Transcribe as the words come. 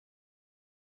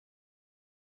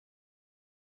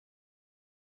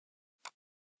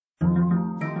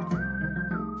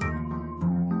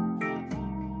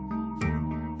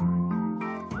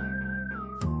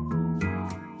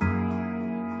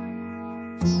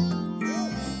At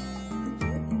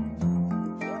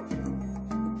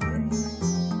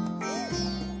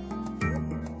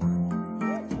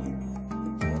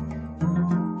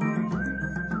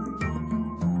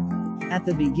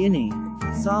the beginning,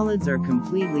 solids are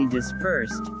completely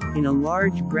dispersed in a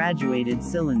large graduated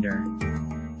cylinder.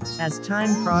 As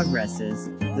time progresses,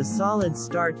 the solids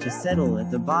start to settle at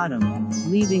the bottom,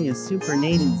 leaving a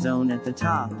supernatant zone at the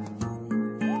top.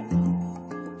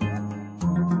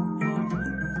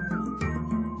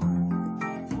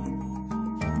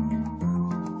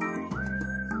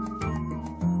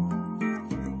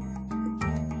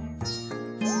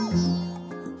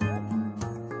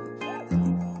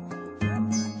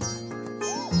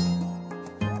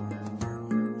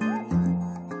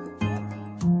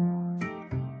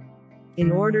 In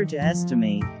order to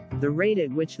estimate the rate at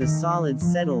which the solids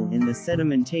settle in the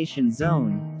sedimentation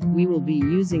zone, we will be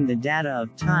using the data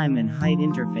of time and height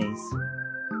interface.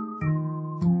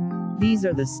 These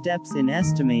are the steps in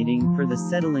estimating for the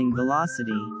settling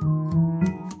velocity.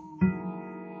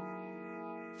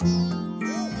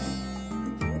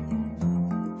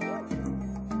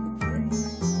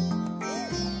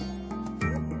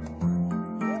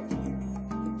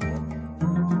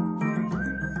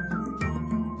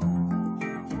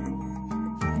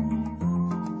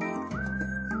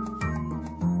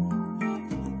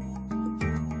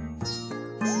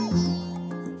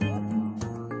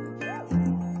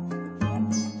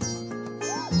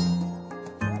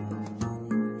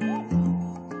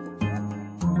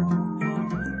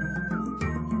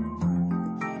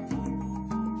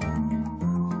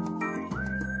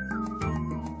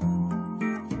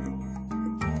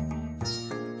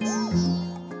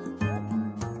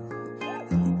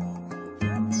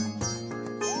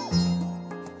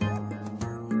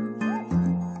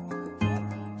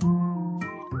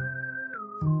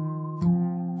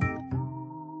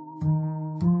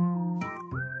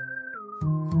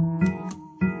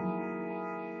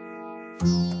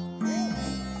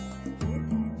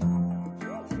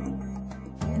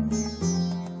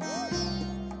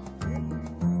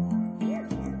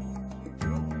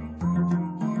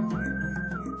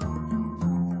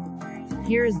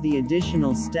 Here is the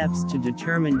additional steps to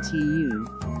determine TU.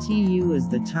 TU is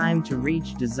the time to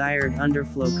reach desired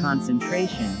underflow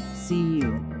concentration,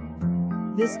 CU.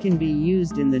 This can be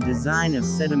used in the design of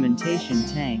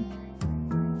sedimentation tank.